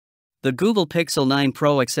The Google Pixel 9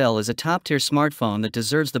 Pro XL is a top-tier smartphone that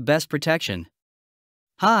deserves the best protection.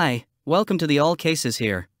 Hi, welcome to the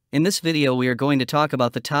AllCasesHere. In this video we are going to talk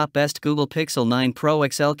about the top best Google Pixel 9 Pro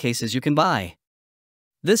XL cases you can buy.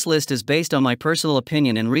 This list is based on my personal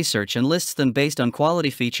opinion and research and lists them based on quality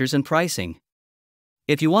features and pricing.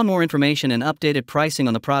 If you want more information and updated pricing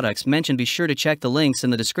on the products mentioned, be sure to check the links in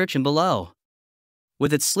the description below.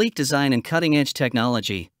 With its sleek design and cutting-edge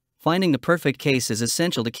technology, finding the perfect case is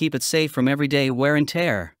essential to keep it safe from everyday wear and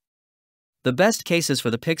tear. The best cases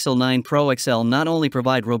for the Pixel 9 Pro XL not only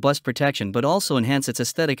provide robust protection but also enhance its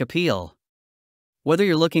aesthetic appeal. Whether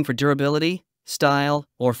you're looking for durability, style,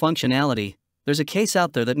 or functionality, there's a case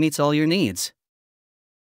out there that meets all your needs.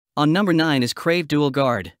 On number 9 is Crave Dual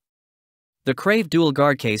Guard. The Crave Dual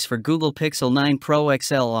Guard case for Google Pixel 9 Pro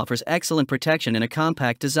XL offers excellent protection in a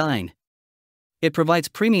compact design. It provides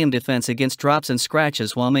premium defense against drops and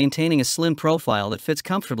scratches while maintaining a slim profile that fits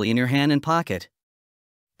comfortably in your hand and pocket.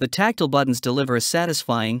 The tactile buttons deliver a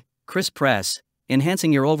satisfying, crisp press,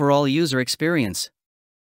 enhancing your overall user experience.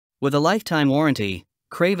 With a lifetime warranty,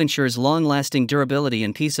 Crave ensures long-lasting durability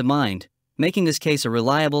and peace of mind, making this case a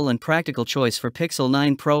reliable and practical choice for Pixel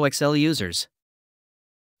 9 Pro XL users.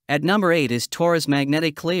 At number 8 is Taurus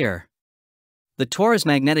Magnetic Clear. The Taurus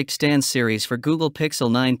Magnetic Stand series for Google Pixel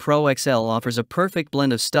 9 Pro XL offers a perfect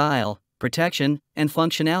blend of style, protection, and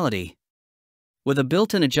functionality. With a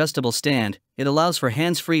built-in adjustable stand, it allows for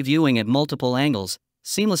hands-free viewing at multiple angles,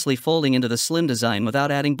 seamlessly folding into the slim design without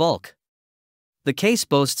adding bulk. The case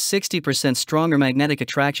boasts 60% stronger magnetic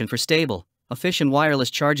attraction for stable, efficient wireless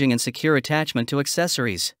charging and secure attachment to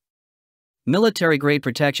accessories. Military-grade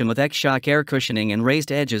protection with X-Shock air cushioning and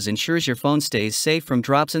raised edges ensures your phone stays safe from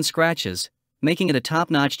drops and scratches, making it a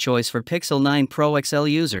top-notch choice for Pixel 9 Pro XL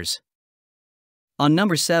users. On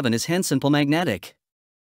number 7 is Hensimple Magnetic.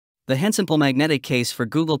 The Hensimple Magnetic case for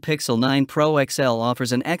Google Pixel 9 Pro XL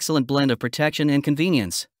offers an excellent blend of protection and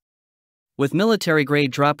convenience. With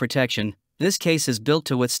military-grade drop protection, this case is built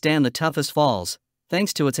to withstand the toughest falls,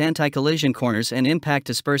 thanks to its anti-collision corners and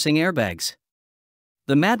impact-dispersing airbags.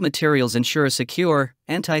 The matte materials ensure a secure,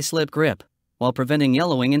 anti-slip grip, while preventing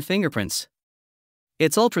yellowing and fingerprints.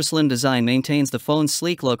 Its ultra-slim design maintains the phone's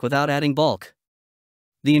sleek look without adding bulk.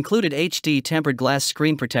 The included HD tempered glass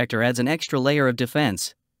screen protector adds an extra layer of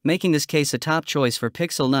defense, making this case a top choice for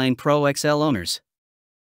Pixel 9 Pro XL owners.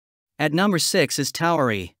 At number 6 is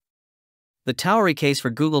Towery. The Towery case for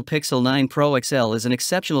Google Pixel 9 Pro XL is an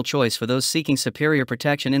exceptional choice for those seeking superior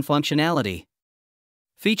protection and functionality.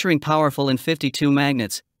 Featuring powerful N52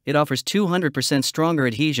 magnets, it offers 200% stronger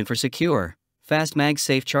adhesion for secure, fast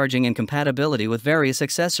Magsafe charging and compatibility with various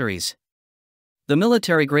accessories. The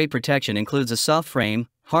military-grade protection includes a soft frame,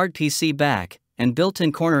 hard PC back, and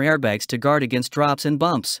built-in corner airbags to guard against drops and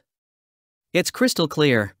bumps. Its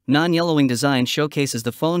crystal-clear, non-yellowing design showcases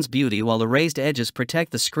the phone's beauty while the raised edges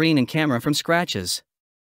protect the screen and camera from scratches.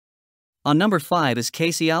 On number 5 is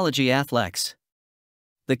Caseology Athlex.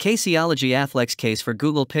 The Caseology Athlex case for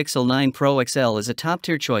Google Pixel 9 Pro XL is a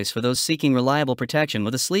top-tier choice for those seeking reliable protection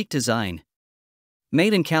with a sleek design.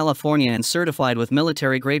 Made in California and certified with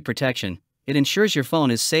military-grade protection, it ensures your phone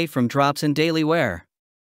is safe from drops in daily wear.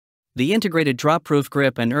 The integrated drop-proof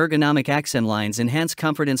grip and ergonomic accent lines enhance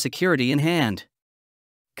comfort and security in hand.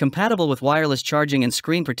 Compatible with wireless charging and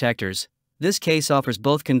screen protectors, this case offers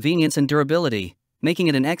both convenience and durability, making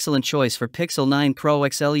it an excellent choice for Pixel 9 Pro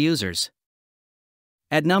XL users.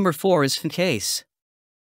 At number 4 is Case.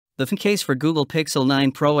 The case for Google Pixel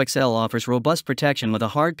 9 Pro XL offers robust protection with a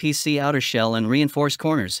hard PC outer shell and reinforced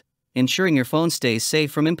corners, ensuring your phone stays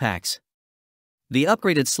safe from impacts. The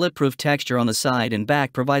upgraded slip-proof texture on the side and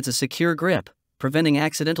back provides a secure grip, preventing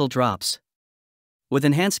accidental drops. With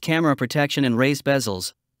enhanced camera protection and raised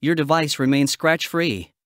bezels, your device remains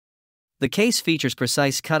scratch-free. The case features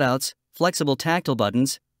precise cutouts, flexible tactile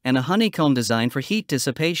buttons, and a honeycomb design for heat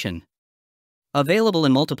dissipation. Available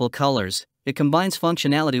in multiple colors, it combines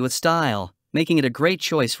functionality with style, making it a great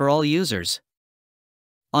choice for all users.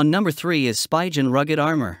 On number 3 is Spigen Rugged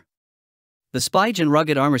Armor. The Spigen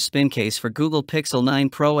Rugged Armor spin case for Google Pixel 9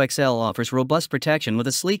 Pro XL offers robust protection with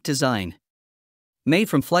a sleek design. Made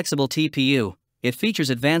from flexible TPU, it features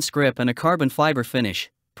advanced grip and a carbon fiber finish,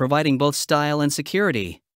 providing both style and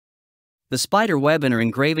security. The spider web inner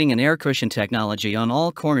engraving and air cushion technology on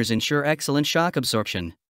all corners ensure excellent shock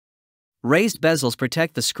absorption. Raised bezels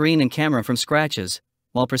protect the screen and camera from scratches,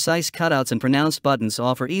 while precise cutouts and pronounced buttons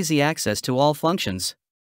offer easy access to all functions.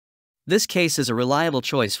 This case is a reliable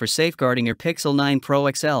choice for safeguarding your Pixel 9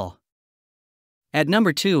 Pro XL. At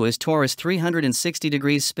number 2 is Taurus 360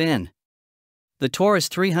 Degrees Spin. The Taurus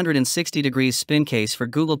 360° spin case for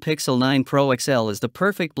Google Pixel 9 Pro XL is the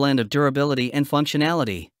perfect blend of durability and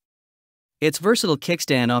functionality. Its versatile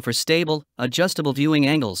kickstand offers stable, adjustable viewing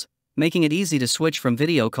angles, making it easy to switch from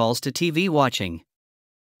video calls to TV watching.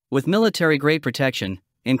 With military-grade protection,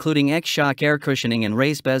 including X-Shock air cushioning and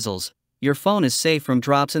raised bezels, your phone is safe from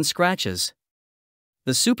drops and scratches.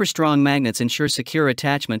 The super strong magnets ensure secure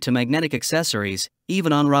attachment to magnetic accessories,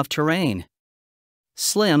 even on rough terrain.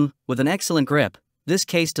 Slim, with an excellent grip, this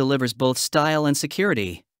case delivers both style and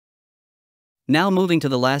security. Now moving to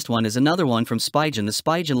the last one is another one from Spigen, the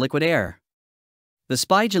Spigen Liquid Air. The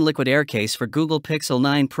Spigen Liquid Air case for Google Pixel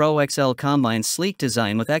 9 Pro XL combines sleek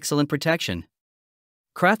design with excellent protection.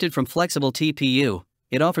 Crafted from flexible TPU,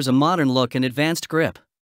 it offers a modern look and advanced grip.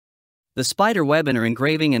 The spider web inner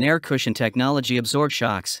engraving and air cushion technology absorb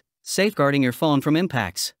shocks, safeguarding your phone from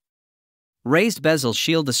impacts. Raised bezels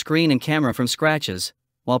shield the screen and camera from scratches,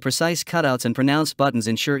 while precise cutouts and pronounced buttons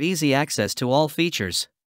ensure easy access to all features.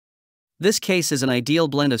 This case is an ideal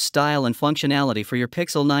blend of style and functionality for your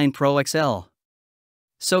Pixel 9 Pro XL.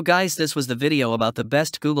 So guys, this was the video about the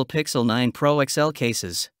best Google Pixel 9 Pro XL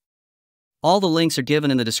cases. All the links are given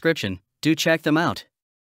in the description, do check them out.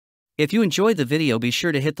 If you enjoyed the video, be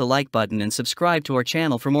sure to hit the like button and subscribe to our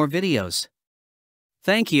channel for more videos.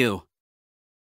 Thank you.